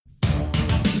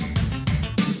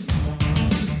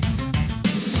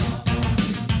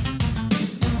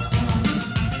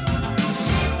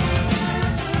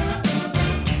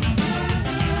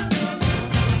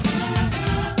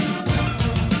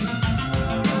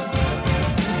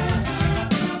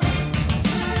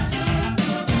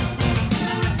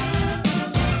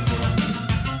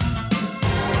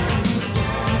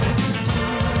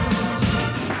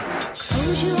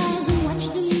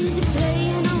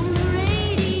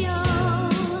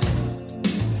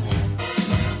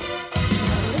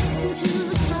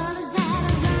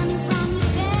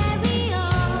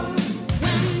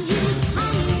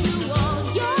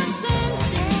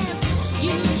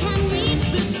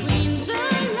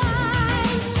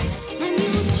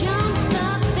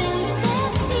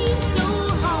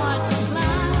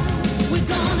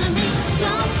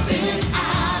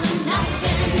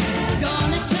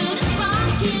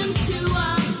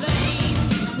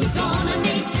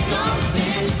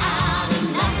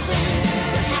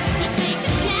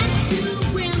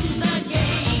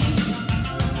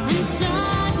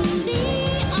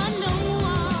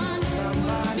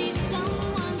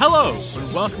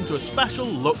welcome to a special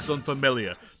Looks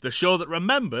Unfamiliar, the show that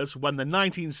remembers when the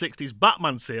 1960s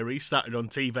Batman series started on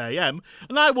TVAM,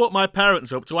 and I woke my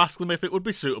parents up to ask them if it would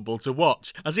be suitable to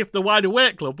watch, as if the Wide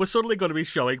Awake Club were suddenly going to be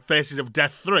showing Faces of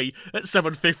Death 3 at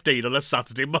 7:15 on a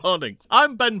Saturday morning.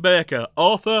 I'm Ben Baker,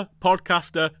 author,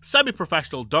 podcaster,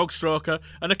 semi-professional dog stroker,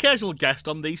 and occasional guest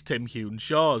on these Tim Hune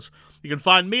shows. You can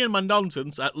find me and my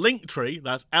nonsense at Linktree,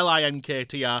 that's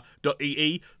linktr.ee/Ben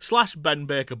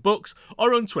Baker Books,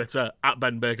 or on Twitter at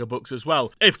Ben Baker Books as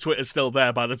well, if Twitter's still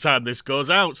there by the time this goes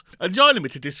out. And joining me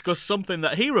to discuss something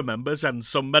that he remembers, and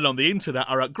some men on the internet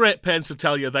are at great pains to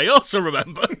tell you they also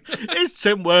remember, is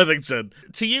Tim Worthington.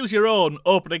 To use your own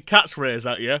opening catchphrase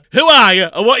at you, who are you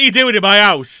and what are you doing in my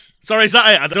house? Sorry, is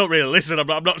that it? I don't really listen,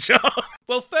 I'm not sure.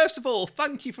 Well, first of all,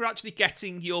 thank you for actually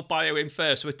getting your bio in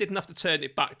first, so I didn't have to turn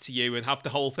it back to you and have the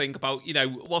whole thing about,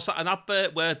 was that an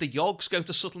advert where the Yogs go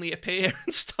to suddenly appear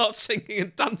and start singing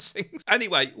and dancing?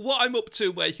 Anyway, what I'm up to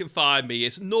and where you can find me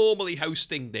is normally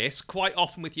hosting this, quite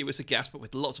often with you as a guest, but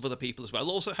with lots of other people as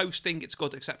well. Also hosting It's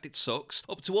Good Except It Sucks,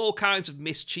 up to all kinds of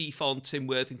mischief on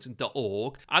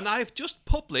timworthington.org. And I've just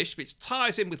published, which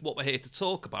ties in with what we're here to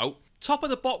talk about, Top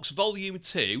of the Box Volume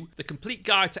 2, the complete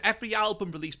guide to every album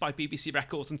released by BBC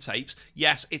Records and Tapes.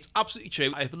 Yes, it's absolutely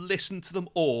true. I have listened to them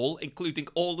all, including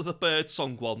all of the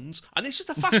Birdsong ones. And it's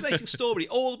just a fascinating story,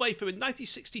 all the way from in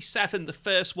 1967, the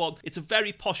first one. It's a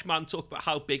very posh man talking about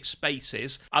how big space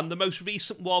is. And the most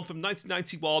recent one from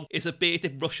 1991 is a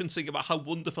bearded Russian singing about how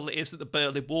wonderful it is that the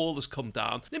Berlin Wall has come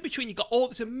down. And in between, you've got all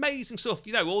this amazing stuff,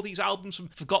 all these albums from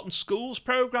Forgotten Schools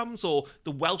programmes or the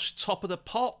Welsh Top of the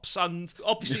Pops. And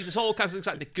obviously, there's all kinds of things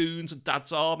like the Goons and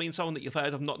Dad's Army and so on that you've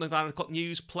heard of, Not 9 O'Clock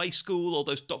News, Play School, all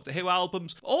those Doctor Who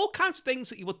albums, all kinds of things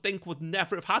that you would think would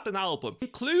never have had an album,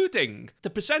 including the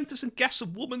presenters and guests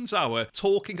of Woman's Hour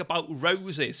talking about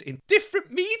roses in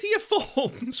different media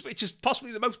forms, which is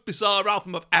possibly the most bizarre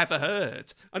album I've ever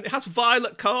heard. And it has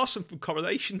Violet Carson from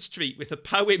Coronation Street with a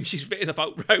poem she's written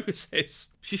about roses.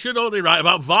 She should only write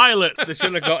about Violet. They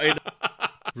should have got in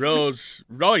Rose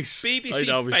Royce. BBC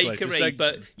fakery,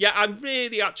 but yeah, I'm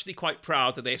really actually quite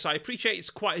proud of this. I appreciate it's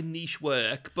quite a niche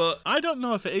work, but I don't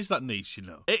know if it is that niche,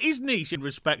 It is niche in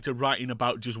respect to writing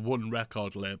about just one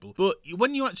record label, but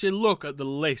when you actually look at the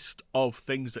list of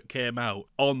things that came out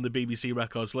on the BBC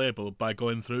Records label by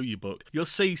going through your book, you'll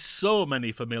see so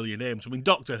many familiar names. I mean,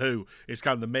 Doctor Who is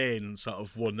kind of the main sort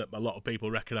of one that a lot of people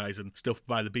recognise, and stuff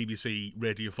by the BBC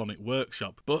Radiophonic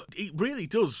Workshop, but it really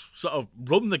does sort of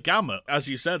run the gamut, as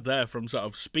you said there, from sort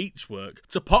of speech work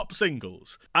to pop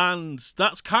singles. And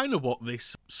that's kind of what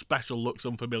this special Looks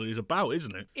Unfamiliar is about,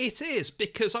 isn't it? It is,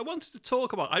 because I wanted to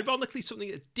talk about, ironically,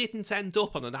 something that didn't end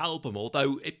up on an album,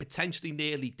 although it potentially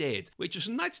nearly did, which was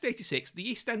from 1986,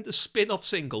 the EastEnders spin-off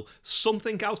single,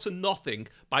 Something Out of Nothing,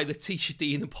 by Letitia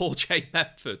Dean and Paul J.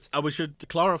 Medford. And we should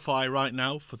clarify right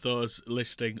now, for those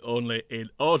listening only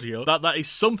in audio, that is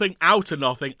Something Out of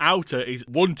Nothing. Outer is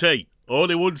one T.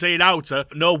 Only one T in outer,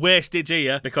 no wastage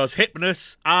here, because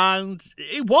hipness, and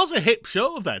it was a hip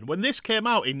show then. When this came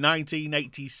out in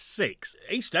 1986,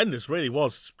 EastEnders really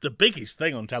was the biggest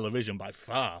thing on television by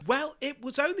far. Well, it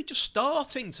was only just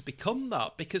starting to become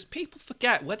that, because people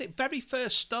forget when it very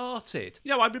first started.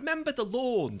 I remember the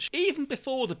launch, even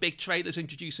before the big trailers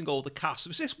introducing all the cast. There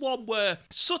was this one where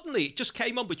suddenly it just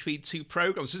came on between two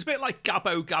programmes. It was a bit like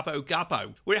Gabbo, Gabbo,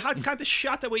 Gabbo, where it had kind of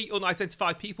shadowy,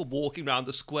 unidentified people walking around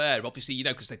the square, obviously,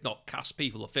 because they'd not cast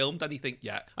people or filmed anything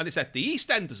yet. And it said, the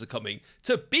EastEnders are coming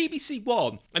to BBC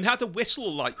One, and had a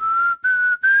whistle like...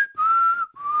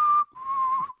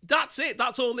 That's it.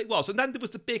 That's all it was. And then there was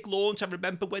the big launch. I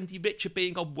remember Wendy Richard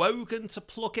being on Wogan to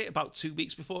plug it about 2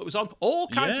 weeks before it was on. All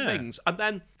kinds of things. And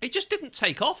then it just didn't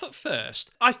take off at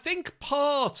first. I think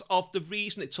part of the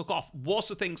reason it took off was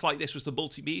the things like this was the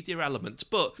multimedia element.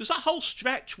 But there's that whole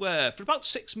stretch where for about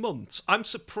 6 months, I'm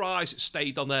surprised it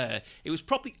stayed on air. It was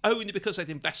probably only because they'd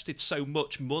invested so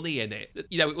much money in it that,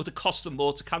 it would have cost them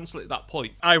more to cancel it at that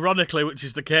point. Ironically, which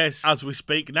is the case as we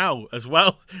speak now as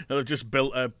well. They've just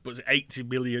built a 80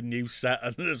 million new set,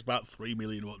 and there's about 3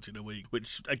 million watching a week,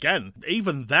 which again,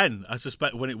 even then, I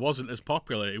suspect when it wasn't as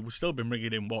popular, it would still been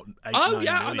bringing in 8, 9 million.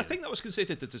 And I think that was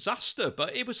considered a disaster,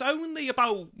 but it was only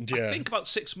about I think about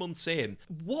 6 months in.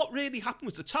 What really happened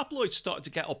was the tabloids started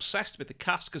to get obsessed with the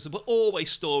cast, because there were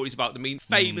always stories about them. I mean,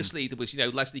 famously there was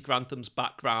Leslie Grantham's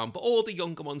background, but all the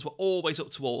younger ones were always up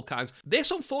to all kinds.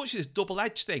 This unfortunately is a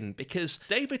double-edged thing, because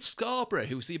David Scarborough,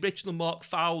 who was the original Mark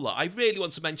Fowler, I really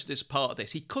want to mention this part of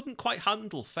this, he couldn't quite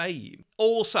handle fame.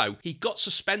 Also, he got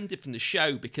suspended from the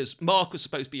show because Mark was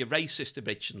supposed to be a racist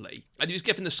originally, and he was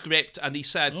given the script and he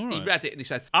said, he read it and he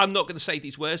said, I'm not going to say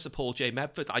these words to Paul J.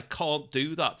 Medford, I can't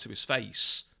do that, to his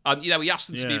face. And, he asked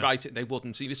them to Yeah. rewrite it and they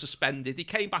wouldn't. So he was suspended. He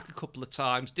came back a couple of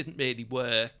times, didn't really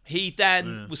work. He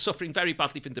then was suffering very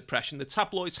badly from depression. The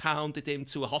tabloids hounded him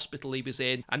to a hospital he was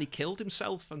in and he killed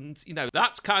himself. And,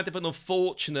 that's kind of an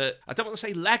unfortunate, I don't want to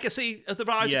say legacy of the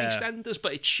rise of EastEnders,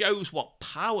 but it shows what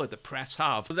power the press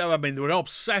have. I mean, they were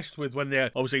obsessed with when they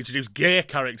obviously introduced gay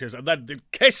characters and then they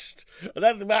kissed and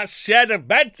then they might shared a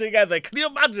bed together. Can you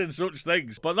imagine such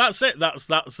things? But that's it. That's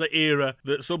the era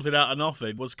that Something Out of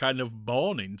Nothing was kind of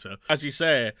born into. As you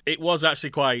say, it was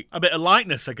actually quite a bit of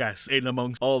lightness, I guess, in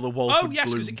amongst all the Walford Oh, yes,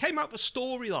 gloom. because it came out of a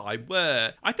storyline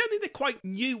where I don't think they quite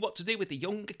knew what to do with the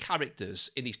younger characters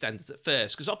in EastEnders at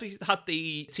first, because obviously they had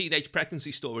the teenage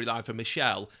pregnancy storyline for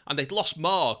Michelle, and they'd lost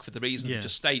Mark for the reasons I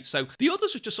just stated. So the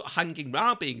others were just sort of hanging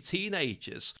around being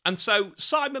teenagers. And so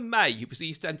Simon May, who was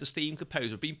the EastEnders theme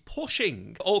composer, had been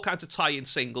pushing all kinds of tie-in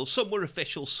singles. Some were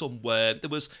official, some weren't. There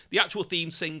was the actual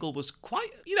theme single was quite,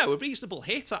 a reasonable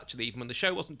hit, actually, even when the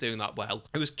show wasn't doing that well.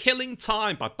 It was Killing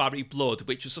Time by Barry Blood,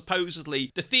 which was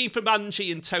supposedly the theme from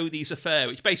Angie and Tony's Affair,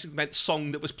 which basically meant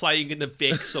song that was playing in the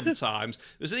Vic sometimes.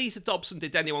 There was Anita Dobson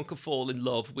did Anyone Can Fall in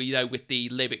Love, with the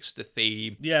lyrics to the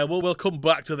theme. Yeah, we'll come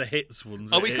back to the hits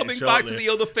ones. Are we coming back to the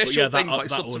unofficial things like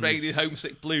that Subterranean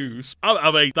Homesick Blues?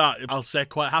 I mean, that I'll say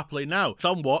quite happily now.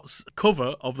 Tom Watts'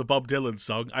 cover of the Bob Dylan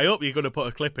song. I hope you're going to put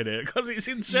a clip in it because it's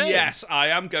insane. Yes, I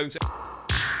am going to.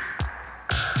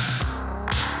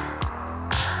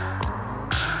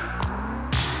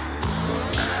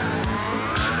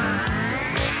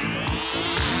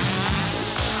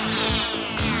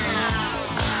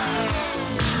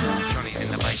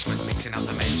 Mixing up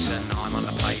the medicine, I'm on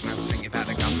the pavement, thinking about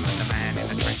the government. The man in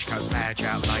the trench coat, badge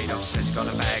out, laid off, says he's got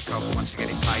a bad cough, wants to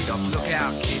get it paid off. Look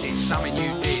out, kid, it's something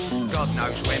you did. God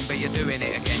knows when, but you're doing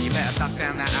it again. You better duck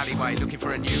down that alleyway, looking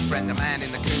for a new friend. The man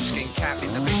in the coonskin cap,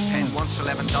 in the big pen, wants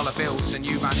 $11 bills, and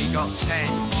you've only got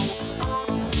 10.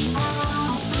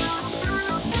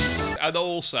 And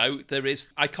also, there is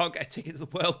I Can't Get a Ticket to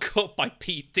the World Cup by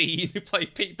Pete Dean, who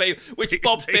played Pete Bailey, which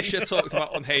Bob Fisher talked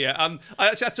about on here. And I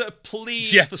actually had to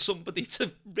plead for somebody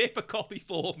to rip a copy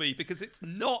for me because it's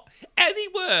not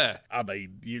anywhere. I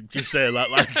mean, you just say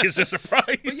that like it's a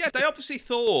surprise. But yeah, they obviously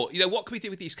thought, what can we do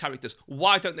with these characters?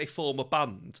 Why don't they form a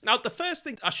band? Now, the first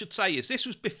thing I should say is this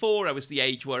was before I was the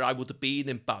age where I would have been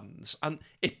in bands, and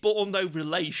it bore no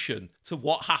relation to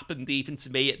what happened even to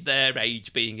me at their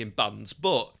age being in bands.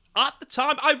 But at the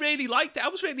time, I really liked it. I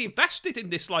was really invested in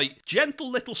this,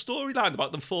 gentle little storyline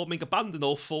about them forming a band and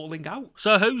all falling out.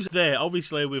 So who's there?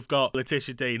 Obviously, we've got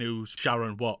Letitia Dean, who's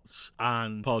Sharon Watts,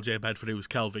 and Paul J. Bedford, who was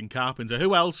Kelvin Carpenter.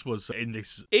 Who else was in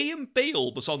this? Ian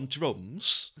Beale was on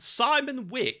drums. Simon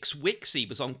Wixie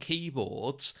was on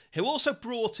keyboards, who also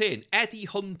brought in Eddie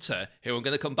Hunter, who I'm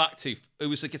going to come back to, who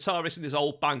was the guitarist in his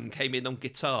old band, came in on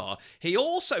guitar. He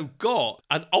also got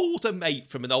an older mate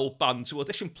from an old band to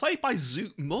audition, played by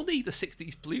Zoot Money, the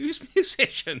 60s blues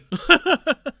musician.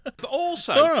 But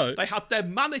also, they had their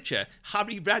manager,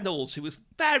 Harry Reynolds, who was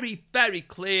very, very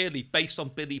clearly based on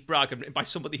Billy Bragg and written by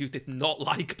somebody who did not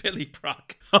like Billy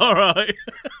Bragg. All right.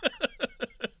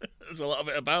 There's a lot of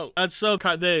it about. And so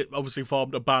they obviously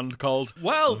formed a band called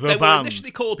they were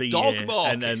initially called Dog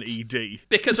Market. BANNED.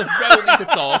 Because of Rolly the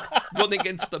dog running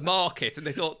into the market, and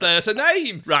they thought, there's a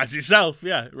name. Writes itself,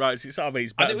 yeah. Writes itself. I mean,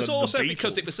 it's better and it was than also the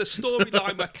because it was a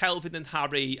storyline where Kelvin and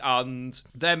Harry and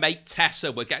their mate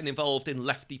Tessa were getting involved in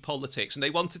lefty politics, and they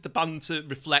wanted the band to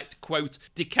reflect, quote,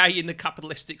 decay in the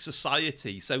capitalistic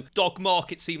society. So Dog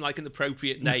Market seemed like an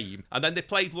appropriate name. And then they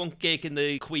played one gig in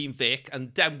the Queen Vic,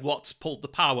 and Den Watts pulled the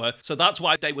power. So that's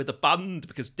why they were the band,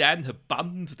 because Den had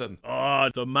banned them. Oh,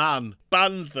 the man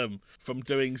banned them from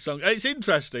doing songs. It's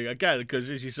interesting, again,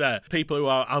 because as you say, people who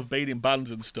have been in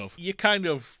bands and stuff, you kind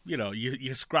of,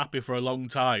 you're scrappy for a long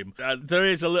time. There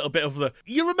is a little bit of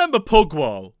you remember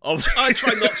Pugwall? I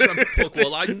try not to remember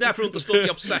Pugwall. I never understood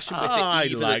the obsession with it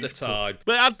either at the time.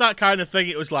 But it had that kind of thing.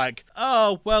 It was like,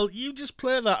 oh, well, you just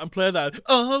play that and play that.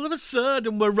 All of a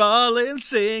sudden, we're all in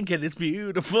sync and it's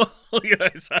beautiful.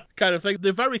 It's that kind of thing.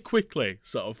 They very quickly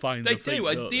sort of find They the thing, do.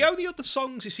 And the only other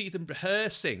songs you see them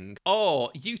rehearsing are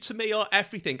You to Me Are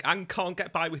Everything and Can't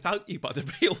Get By Without You by The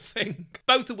Real Thing.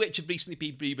 Both of which have recently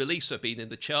been re-released or been in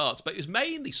the charts. But it was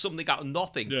mainly Something Out of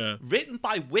Nothing, written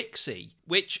by Wixie,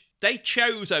 which they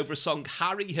chose over a song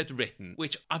Harry had written,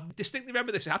 which I distinctly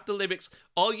remember this. It had the lyrics,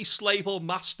 Are you slave or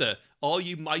master? Are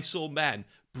you mice or men?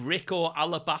 Brick or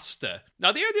alabaster?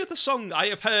 Now, the only other song I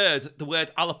have heard the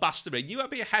word alabaster in, you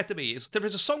might be ahead of me, is there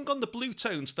is a song on the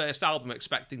Bluetones' first album,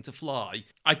 Expecting to Fly.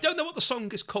 I don't know what the song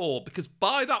is called, because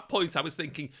by that point I was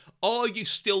thinking, Are You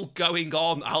Still Going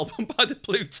On album by the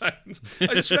Bluetones.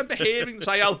 I just remember hearing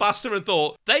say alabaster and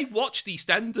thought, they watched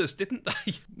EastEnders, didn't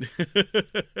they?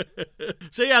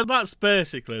 So yeah, that's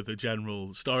basically the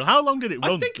general story. How long did it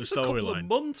run, I think the it's a couple of storyline?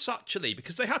 months, actually,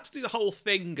 because they had to do the whole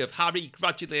thing of Harry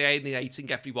gradually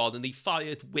alienating everyone, and he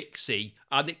fired Wixie,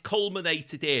 and it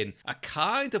culminated in a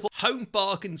kind of Home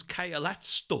Bargains KLF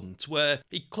stunt where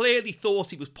he clearly thought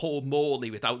he was Paul Morley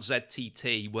without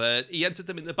ZTT, where he entered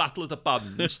them in the Battle of the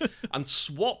Bands and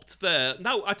swapped their...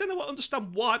 Now, I don't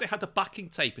understand why they had a backing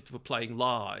tape if they were playing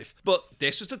live, but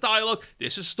this was the dialogue,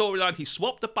 this is the storyline. He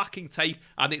swapped the backing tape,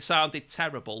 and it sounded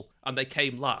terrible, and they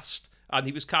came last. And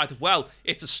he was kind of, well,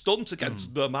 it's a stunt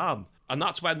against the man. And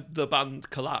that's when the band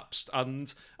collapsed.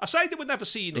 And I say they were never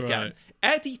seen again. Right.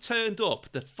 Eddie turned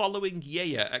up the following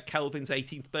year at Kelvin's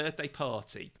 18th birthday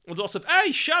party. And lots of,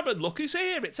 hey, Sharon, look who's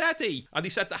here, it's Eddie. And he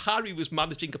said that Harry was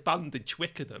managing a band in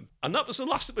Twickenham. And that was the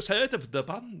last that was heard of the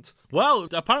band. Well,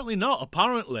 apparently not.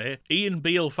 Apparently, Ian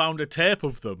Beale found a tape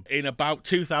of them in about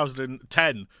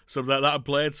 2010, something like that, and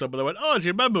played some, and they went, oh, do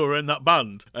you remember we were in that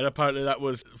band? And apparently that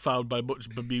was found by much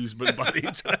bemusement by the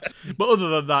internet. But other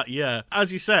than that, yeah.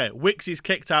 As you say, Wixie's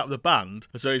kicked out of the band,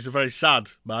 so he's a very sad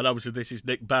man. Obviously, this is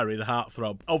Nick Berry, the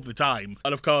heartthrob of the time.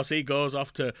 And of course, he goes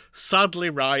off to sadly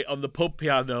write on the pub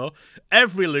piano,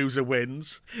 Every Loser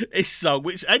Wins, his song,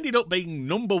 which ended up being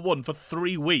number 1 for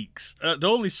 3 weeks. It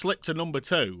only slipped to number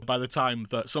 2 by the time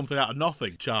that Something Out of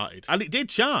Nothing charted. And it did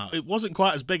chart. It wasn't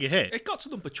quite as big a hit. It got to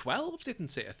number 12,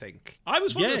 didn't it, I think? I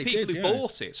was one of the people who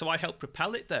bought it, so I helped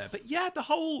propel it there. But yeah,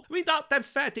 that then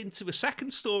fed into a second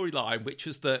storyline, which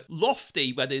was that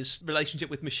Lofty, when his relationship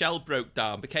with Michelle broke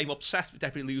down, became obsessed with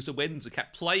Every Loser Wins and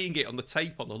kept playing it on the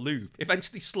tape on a loop,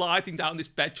 eventually sliding down his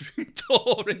bedroom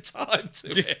door in time to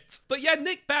it. But yeah,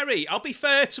 Nick Berry, I'll be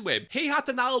fair to him, he had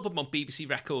an album on BBC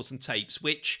Records and Tapes,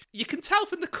 which you can tell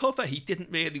from the cover he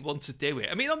didn't really want to do it.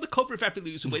 I mean, on the cover of Every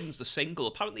Loser Wins, the single,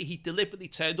 apparently he deliberately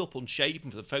turned up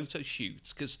unshaven for the photo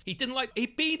shoots because he didn't like...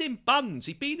 He'd been in bands.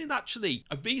 He'd been in actually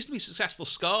a reasonably successful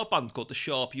ska band called the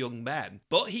Sharp Young Men,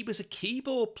 but he was a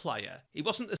keyboard player. He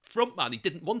wasn't a frontman. He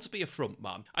didn't want to be a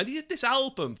frontman. And he did this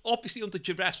album, obviously under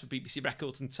duress for BBC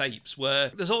Records and Tapes, where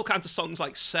there's all kinds of songs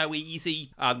like So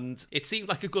Easy, and it seemed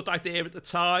like a good idea at the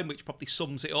time, which probably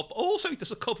sums it up. Also,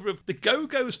 there's a cover of the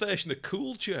Go-Go's version of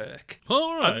Cool Jerk.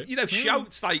 All right. And,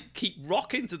 shouts like, keep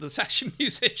rocking to the session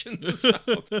musicians and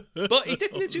stuff. But he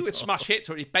didn't do a smash hit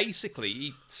where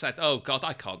he said, oh God,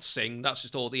 I can't sing. That's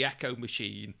just all the echo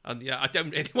machine. And yeah, I don't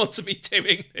really want to be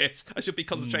doing this. I should be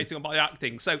concentrating on my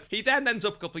acting. So he then ends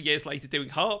up a couple of years later doing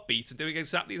Heartbeat and doing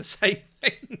exactly the same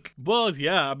thing. Well,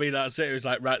 yeah, I mean, that's it. It was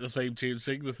like, write the theme tune,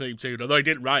 sing the theme tune. Although he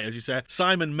didn't write, as you say,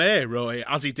 Simon May wrote it,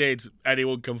 as he did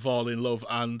Anyone Can Fall in Love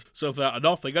and Something Out of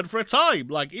Nothing. And for a time,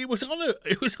 like, it was on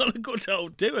a good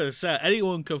old doer set.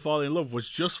 Anyone Can Fall in Love was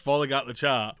just falling out the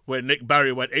chart when Nick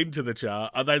Berry went into the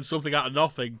chart, and then Something Out of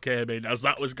Nothing came in as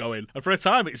that was going. And for a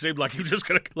time, it seemed like he was just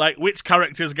going to, like, which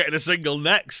character's getting a single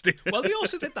next? Well, he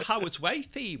also did the Howard's Way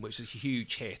theme, which was a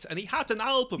huge hit. And he had an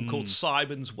album called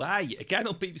Simon's Way, again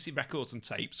on BBC Records and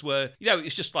Tapes, where,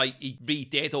 it's just like he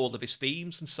redid all of his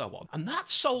themes and so on. And that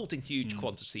sold in huge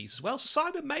quantities as well. So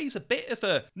Simon May's a bit of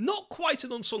a, not quite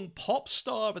an unsung pop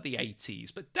star of the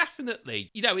 80s, but definitely,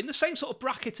 in the same sort of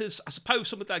bracket as, I suppose,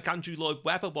 someone like Andrew Lloyd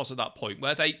Webber was at that point,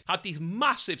 where they had these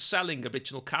massive selling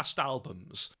original cast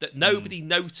albums that nobody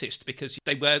noticed because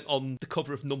they weren't on the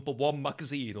cover of Number One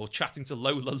magazine or chatting to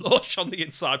Lola Lush on the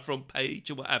inside front page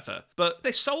or whatever. But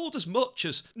they sold not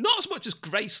as much as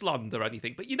Graceland or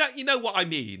anything, but you know what I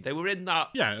mean. They were in that...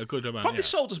 Yeah, a good amount, probably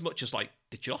sold as much as, like,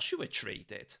 the Joshua Tree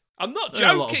did. I'm not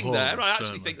joking there. I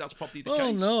actually think that's probably the case.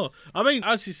 Oh, no. I mean,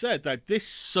 as you said, like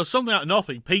Something Out of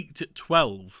Nothing peaked at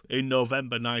 12 in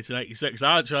November 1986.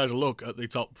 I actually had a look at the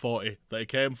top 40 that it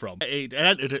came from. It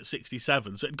entered at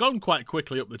 67, so it had gone quite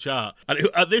quickly up the chart. And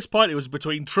at this point, it was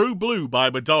between True Blue by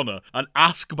Madonna and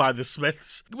Ask by the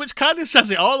Smiths, which kind of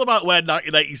says it all about where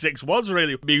 1986 was,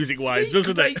 really, music-wise,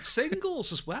 doesn't it? Great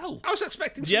singles as well. I was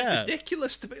expecting something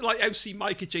ridiculous to be like MC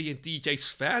Micah G and DJ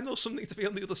Sven or something to be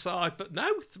on the other side, but no,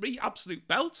 3 absolute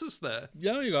belters there.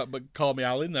 Yeah, you got Call Me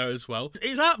Al in there as well.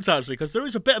 It's apt, actually, because there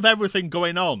is a bit of everything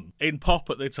going on in pop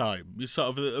at the time. It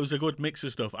was a good mix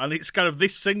of stuff. And it's kind of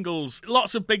this singles,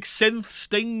 lots of big synth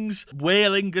stings,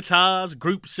 wailing guitars,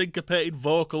 group syncopated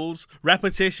vocals,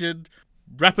 repetition.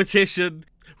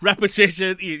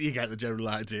 You get the general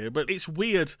idea, but it's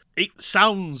weird. It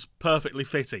sounds perfectly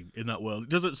fitting in that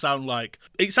world. It sounds like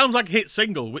a hit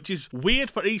single, which is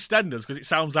weird for EastEnders because it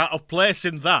sounds out of place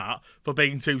in that for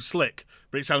being too slick.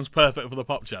 but it sounds perfect for the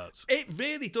pop charts. It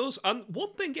really does. And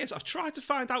one thing is, I've tried to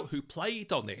find out who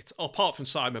played on it, apart from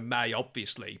Simon May,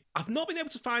 obviously. I've not been able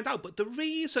to find out, but the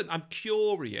reason I'm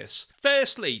curious,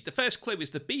 firstly, the first clue is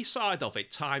the B-side of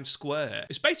it, Times Square.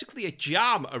 It's basically a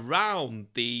jam around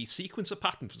the sequencer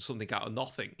pattern from Something Out of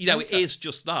Nothing. You know, it is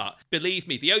just that. Believe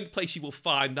me, the only place you will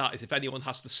find that is if anyone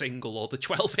has the single or the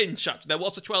 12-inch. Actually, there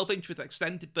was a 12-inch with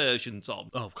extended versions on.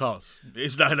 Oh, of course.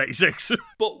 It's 1986.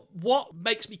 But what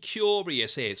makes me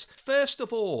curious is, first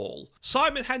of all,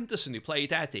 Simon Henderson, who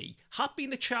played Eddie, had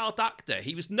been a child actor.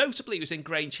 He was in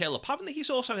Grange Hill. Apparently, he's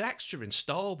also an extra in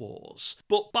Star Wars.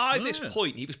 But by this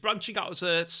point, he was branching out as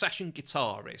a session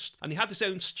guitarist, and he had his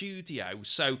own studio.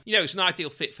 So, you know, it's an ideal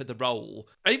fit for the role.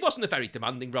 And it wasn't a very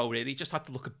demanding role, really. He just had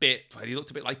to look he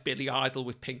looked a bit like Billy Idol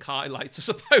with pink highlights,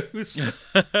 I suppose.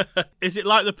 Is it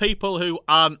like the people who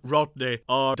aren't Rodney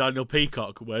or Daniel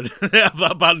Peacock when they have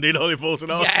that band in Holy Force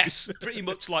and Horses? Yes, pretty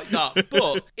much like that.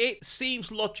 But it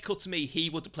seems logical to me he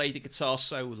would have played a guitar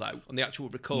solo on the actual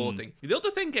recording. The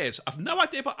other thing is, I've no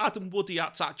idea about Adam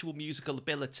Woodyard's actual musical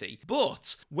ability,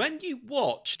 but when you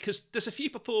watch, because there's a few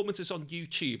performances on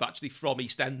YouTube actually from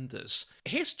EastEnders,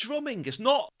 his drumming is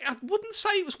not, I wouldn't say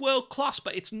it was world class,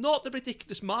 but it's not the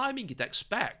ridiculous miming you'd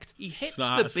expect. He hits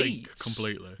the beats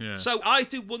completely. Yeah. So I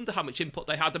do wonder how much input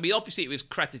they had. I mean, obviously it was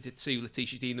credited to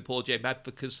Letitia Dean and Paul J.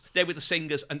 Medford because they were the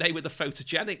singers and they were the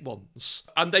photogenic ones.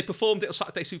 And they performed it on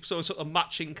Saturday Superstar in sort of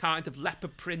matching kind of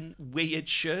leopard print weird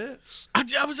shirts.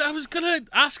 I was going to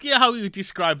ask you how you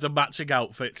describe the matching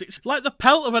outfits. It's like the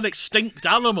pelt of an extinct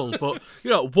animal, but, you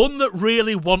know, one that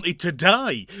really wanted to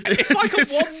die. It's like a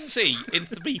onesie in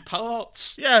 3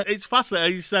 parts. Yeah, it's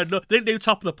fascinating. You said, no, they didn't do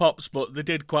Top of the Pops, but they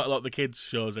did quite a lot of the kids'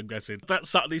 shows, I'm guessing. That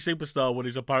Saturday Superstar one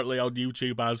is apparently on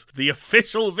YouTube as the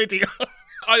official video.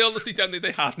 I honestly don't think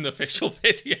they had an official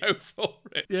video for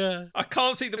it. Yeah. I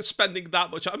can't see them spending that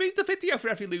much. I mean, the video for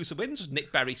Every Loser Wins was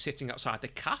Nick Berry sitting outside the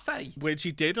cafe. Which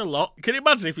he did a lot. Can you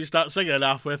imagine if you start singing and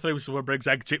halfway through someone brings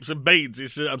egg, chips and beans?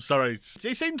 I'm sorry.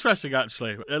 It's interesting,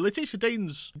 actually. Letitia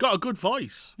Dean's got a good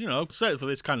voice, you know, certainly for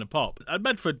this kind of pop. And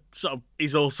Medford sort of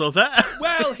is also there.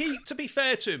 Well, to be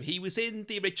fair to him, he was in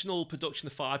the original production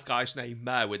of Five Guys Named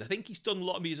Mo, and I think he's done a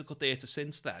lot of musical theatre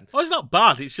since then. Oh, it's not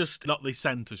bad. It's just not the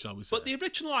centre, shall we say. But the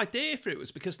original idea for it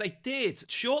was because they did,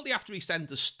 shortly after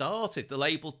EastEnders started, the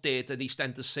label did an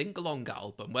EastEnders sing-along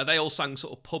album where they all sang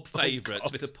sort of pub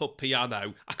favourites with a pub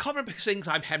piano. I can't remember who sings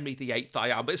I'm Henry VIII I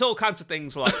Am, but it's all kinds of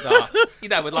things like that. You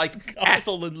know, with like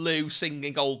Ethel and Lou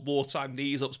singing old wartime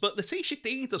knees-ups. But Letitia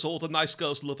Dean does All the Nice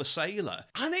Girls Love a Sailor.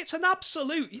 And it's an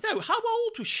absolute, you know, how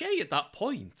old was she at that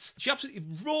point? She absolutely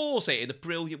roars it in a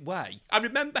brilliant way. I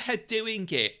remember her doing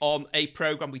it on a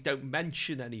programme we don't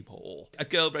mention anymore. A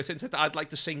girl wrote in and said, I'd like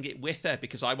to sing it with her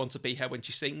because I want to be her when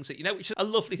she sings it. You know, which is a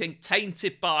lovely thing,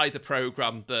 tainted by the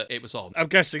programme that it was on. I'm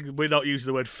guessing we're not using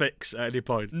the word fix at any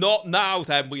point. Not now,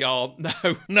 then, we aren't.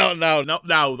 No. No, not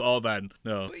now or then.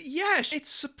 No. But yeah, it's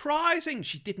surprising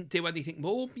she didn't do anything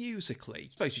more musically. I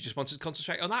suppose she just wanted to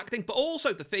concentrate on acting. But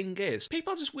also, the thing is,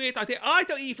 people have this weird idea. I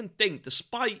don't even think,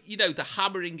 despite, you know, the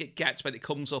hammering it gets when it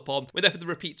comes up on whenever they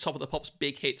repeat Top of the Pops'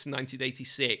 big hits in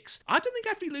 1986, I don't think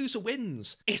Every Loser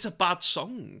Wins is a bad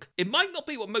song. It might not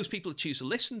be what most people choose to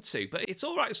listen to, but it's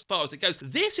all right as far as it goes.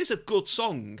 This is a good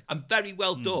song and very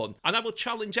well done, and I will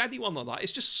challenge anyone on that.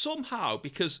 It's just somehow,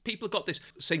 because people have got this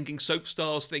singing soap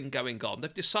stars thing going on,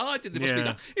 they've decided there must be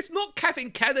that. It's not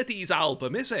Kevin Kennedy's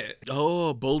album, is it?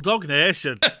 Oh, Bulldog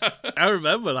Nation. I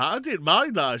remember that. I didn't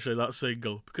mind that, actually, that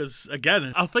single, because,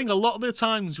 again, I think a lot of the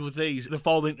times with these, they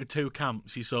fall into 2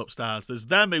 camps, these soap stars. There's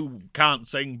them who can't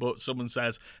sing, but someone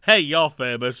says, hey, you're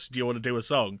famous, do you want to do a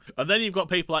song? And then you've got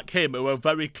people like him who are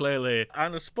very clearly,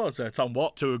 and I suppose Tom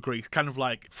Watt to agree, kind of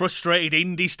like frustrated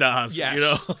indie stars, yes, you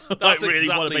know? That's like really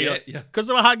exactly want to be it, yeah. Because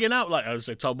they were hanging out, like I would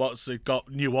say, Tom Watts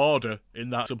got New Order in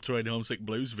that Subterranean Homesick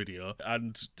Blues video,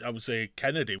 and I would say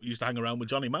Kennedy used to hang around with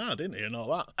Johnny Marr, didn't he, and all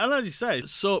that. And as you say,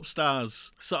 soap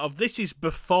stars, sort of, this is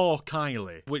before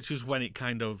Kylie, which is when it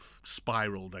kind of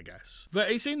spiraled, I guess.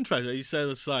 But it's interesting, you say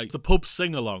it's like the pub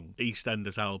sing-along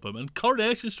EastEnders album, and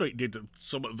Coronation Street did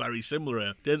something very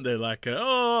similar, didn't they? Like,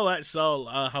 let's all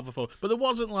have a fun. But there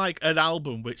wasn't like an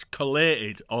album which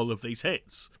collated all of these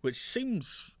hits, which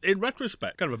seems, in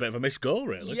retrospect, kind of a bit of a missed goal,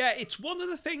 really. Yeah, it's one of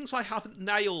the things I haven't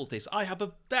nailed is I have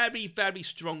a very, very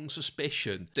strong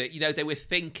suspicion that, you know, they were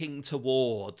thinking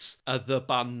towards the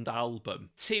band album.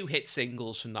 2 hit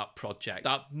singles from that project.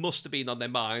 That must have been on their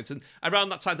minds. And around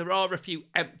that time, there are a few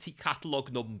empty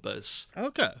catalogue numbers.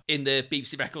 Okay. In the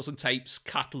BBC Records and Tapes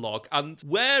catalogue. And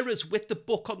whereas with the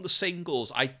book on the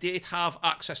singles, I did have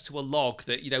access to a log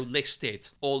that, listed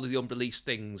all of the unreleased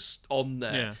things on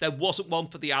there. Yeah. There wasn't one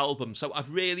for the album, so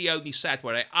I've really only said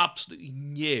where I absolutely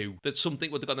knew that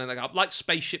something would have gone in the album, like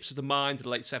Spaceships of the Mind in the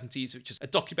late 70s, which is a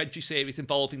documentary series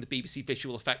involving the BBC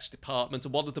visual effects department,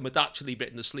 and one of them had actually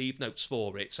written the sleeve notes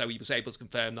for it, so he was able to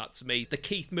confirm that to me. The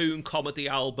Keith Moon comedy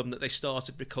album that they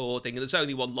started recording, and there's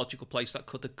only one logical place that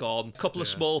could have gone. A couple of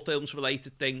small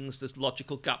films-related things, there's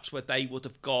logical gaps where they would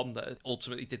have gone that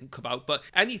ultimately didn't come out, but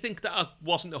anything that I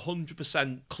wasn't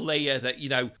 100% clear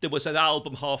that, there was an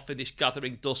album half-finished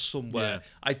gathering dust somewhere,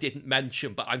 I didn't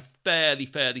mention, but I'm fairly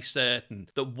certain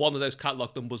that one of those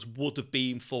catalogue numbers would have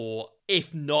been for,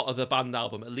 if not the band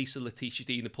album, at least a Letitia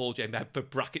Dean and Paul J. Medford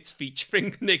brackets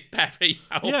featuring Nick Berry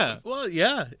album. Yeah, well,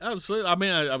 yeah, absolutely. I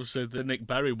mean, I would say the Nick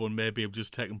Berry one maybe have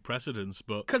just taken precedence,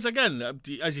 but because again,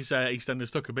 as you say,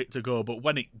 EastEnders took a bit to go, but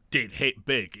when it did hit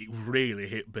big, it really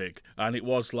hit big, and it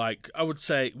was like, I would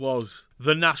say it was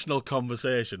the national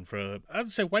conversation for, I'd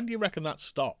say, when do you reckon that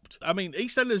stopped? I mean,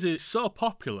 EastEnders is so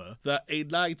popular that in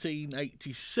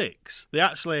 1986, they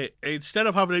actually, instead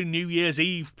of having a New Year's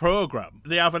Eve programme,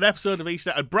 they have an episode of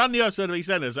a brand new episode of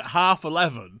EastEnders at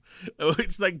 11:30,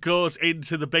 which then goes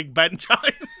into the Big Ben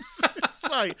times. It's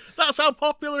like, that's how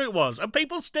popular it was, and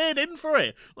people stayed in for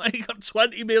it. Like, it got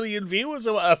 20 million viewers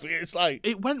or whatever. It's like,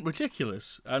 it went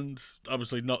ridiculous, and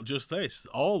obviously not just this,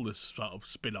 all this sort of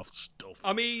spin-off stuff.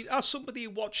 I mean, as somebody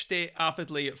who watched it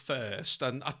avidly at first,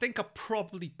 and I think I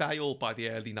probably bailed by the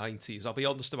early 90s, I'll be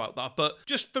honest about that, but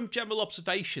just from general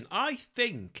observation, I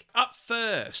think at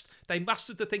first they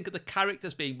mastered the thing of the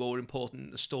characters being more important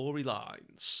than the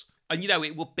storylines. And,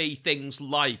 it would be things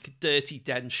like Dirty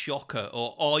Den Shocker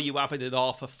or Are You Having an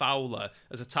Arthur Fowler,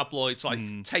 as a tabloid's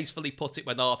tastefully put it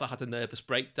when Arthur had a nervous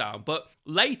breakdown. But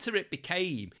later it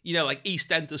became, like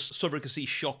EastEnders surrogacy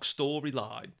shock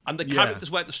storyline. And the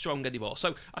characters weren't as strong anymore.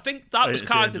 So I think that was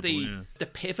kind of the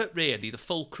pivot, really, the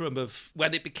fulcrum of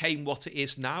when it became what it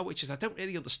is now, which is I don't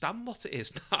really understand what it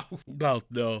is now. Well,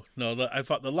 no. In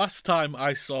fact, the last time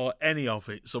I saw any of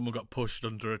it, someone got pushed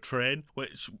under a train,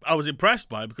 which I was impressed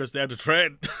by because they had a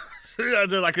train. They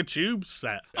had like a tube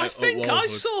set. I think I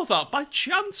saw that by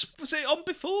chance. Was it on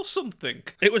before something?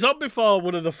 It was on before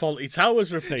one of the Fawlty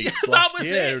Towers repeats last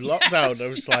year in lockdown. Yes, I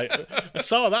was like, I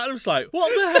saw that and I was like, what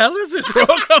the hell has this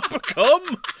programme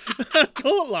become? I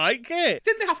don't like it.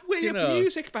 Didn't they have weird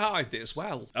music behind it as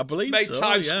well? I believe Made so,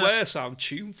 Times yeah. Square sound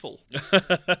tuneful.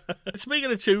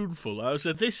 Speaking of tuneful, I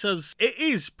said it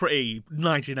is pretty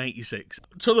 1986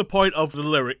 to the point of the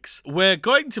lyrics. We're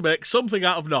going to make something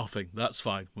out of nothing. That's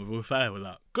fine. We're fair with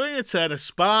that. Going to turn a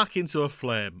spark into a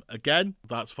flame. Again,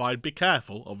 that's fine. Be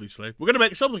careful, obviously. We're going to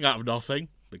make something out of nothing.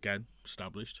 Again,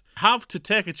 established. Have to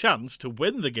take a chance to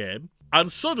win the game.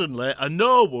 And suddenly, a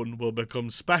no one will become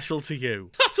special to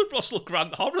you. That's a Russell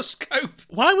Grant horoscope.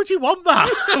 Why would you want that?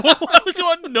 Why would you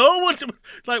want no one to...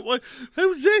 Like, what?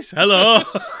 Who's this? Hello?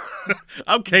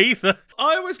 I'm Keith.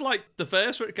 I always like the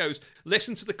verse where it goes,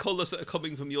 listen to the colours that are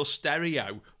coming from your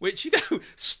stereo, which,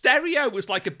 stereo was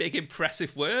like a big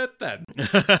impressive word then.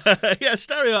 Yeah,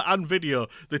 stereo and video,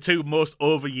 the two most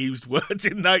overused words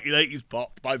in 1980s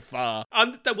pop by far.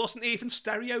 And there wasn't even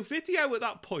stereo video at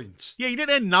that point. Yeah, you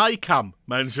didn't hear Nikam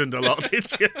mentioned a lot,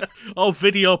 did you? Oh,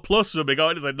 Video Plus when we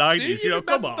got into the 90s, Do you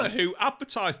come remember on. who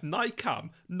advertised Nikam,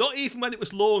 not even when it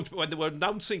was launched, but when they were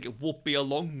announcing it would be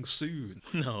along soon?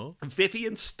 No.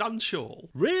 Vivian Stanshall.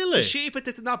 Really? Toshiba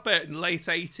did an advert in the late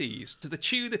 80s to the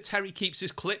tune that Terry keeps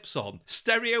his clips on.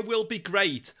 Stereo will be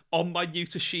great on my new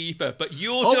Toshiba, but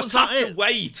you'll just have to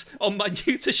wait on my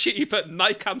new Toshiba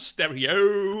Nikam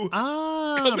Stereo.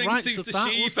 Coming right, to so that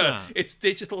was Toshiba. that. It's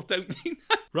digital, don't you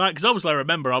know? Right, because obviously I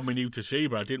remember on my new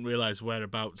Toshiba, I didn't realise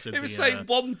whereabouts in It was saying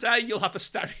one day you'll have a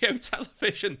stereo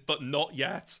television, but not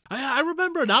yet. I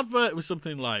remember an advert with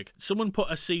something like, someone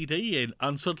put a CD in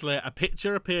and suddenly a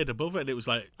picture appeared above it and it was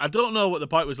like, I don't know what the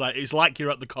point was like, it's like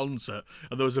you're at the concert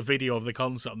and there was a video of the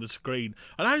concert on the screen.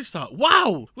 And I just thought,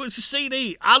 wow, well, it's a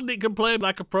CD and it can play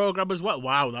like a programme as well.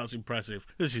 Wow, that's impressive.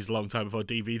 This is a long time before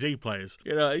DVD players.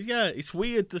 It's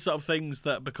weird the sort of things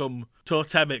that become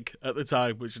totemic at the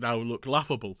time, which now look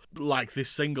laughable, like this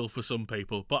single for some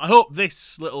people. But I hope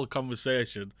this little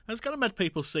conversation has kind of made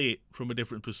people see it from a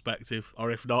different perspective,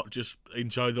 or if not, just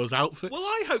enjoy those outfits. Well,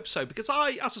 I hope so, because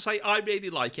I really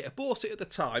like it. I bought it at the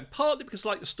time, partly because I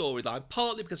like the storyline,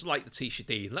 partly because I like the Tisha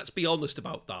Dean. Let's be honest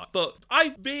about that. But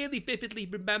I really vividly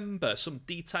remember some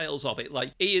details of it,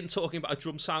 like Ian talking about a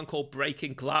drum sound called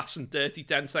Breaking Glass and Dirty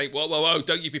Den saying, whoa,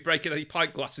 don't you be breaking any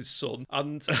pint glasses, son.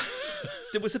 And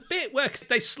there was a bit where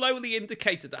they slowly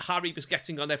indicated that Harry was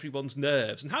getting on everyone's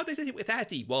nerves. And how they did it with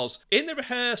Eddie was, in the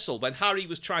rehearsal, when Harry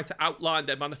was trying to outline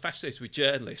their manifesto to a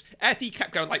journalist, Eddie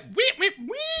kept going like, whip, whip,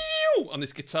 whew, on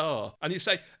his guitar. And he'd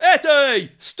say,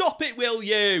 Eddie, stop it, will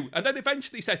you? And then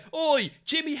eventually he said, oi,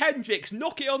 Jimi Hendrix,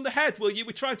 knock it on the head, will you?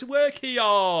 We're trying to work here.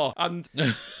 And...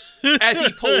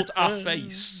 Eddie pulled our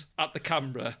face at the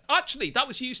camera. Actually, that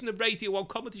was used in a Radio 1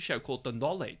 comedy show called The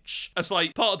Knowledge as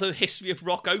like part of the History of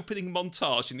Rock opening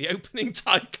montage in the opening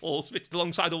titles, which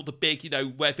alongside all the big,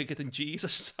 we're bigger than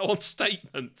Jesus and so on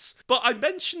statements. But I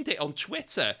mentioned it on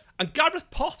Twitter, and Gareth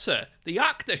Potter, the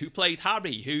actor who played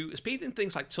Harry, who has been in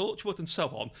things like Torchwood and so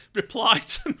on, replied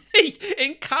to me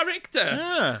in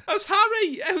character as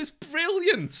Harry. It was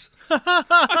brilliant.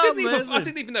 I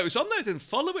didn't even know it was on there. I didn't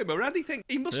follow him or anything.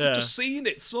 He must have just seen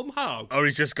it somehow. Or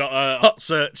he's just got a hot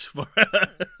search for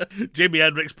Jimi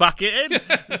Hendrix pack it in.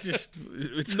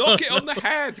 It's knock it on the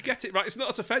head. Get it right. It's not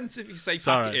as offensive if you say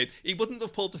pack it in. He wouldn't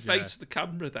have pulled the face of the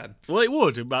camera then. Well, it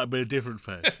would. It might have been a different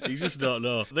face. You just don't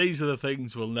know. These are the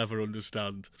things we'll never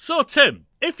understand. So, Tim,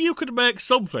 if you could make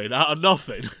something out of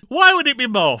nothing, why would it be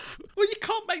Morph? Well, you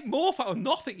can't make Morph out of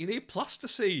nothing. You need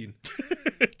plasticine.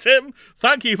 Tim,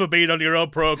 thank you for being on your own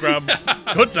programme.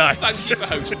 Good night. Thank you for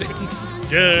hosting.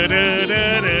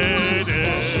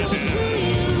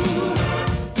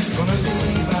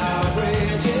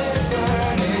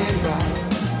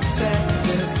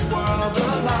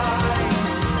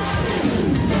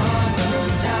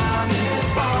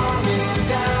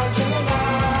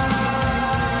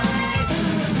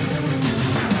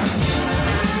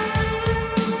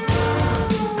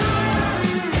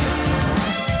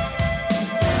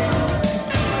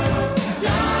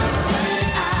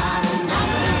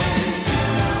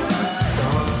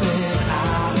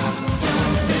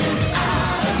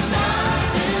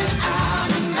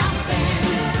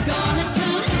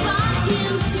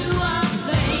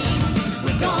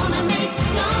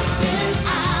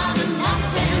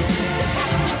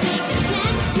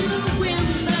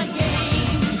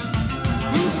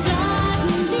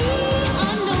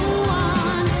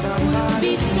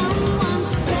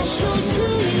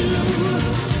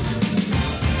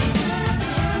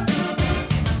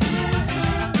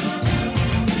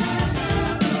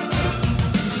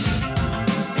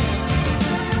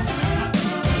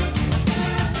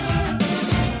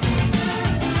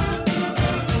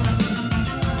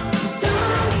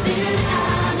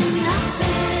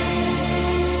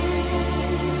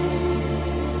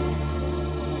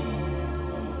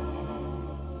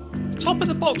 Top of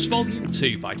the Box Volume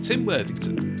 2 by Tim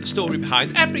Worthington. The story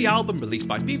behind every album released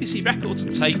by BBC Records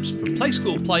and Tapes, from Play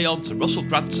School Play On to Russell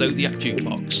Grant's Zodiac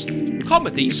Jukebox.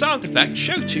 Comedy, sound effects,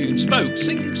 show tunes, folk,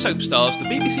 singing soap stars, the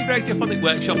BBC Radiophonic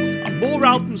Workshop, and more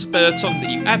albums of Birdsong than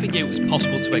you ever knew was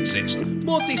possible to exist.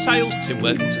 More details,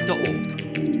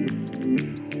 timworthington.org.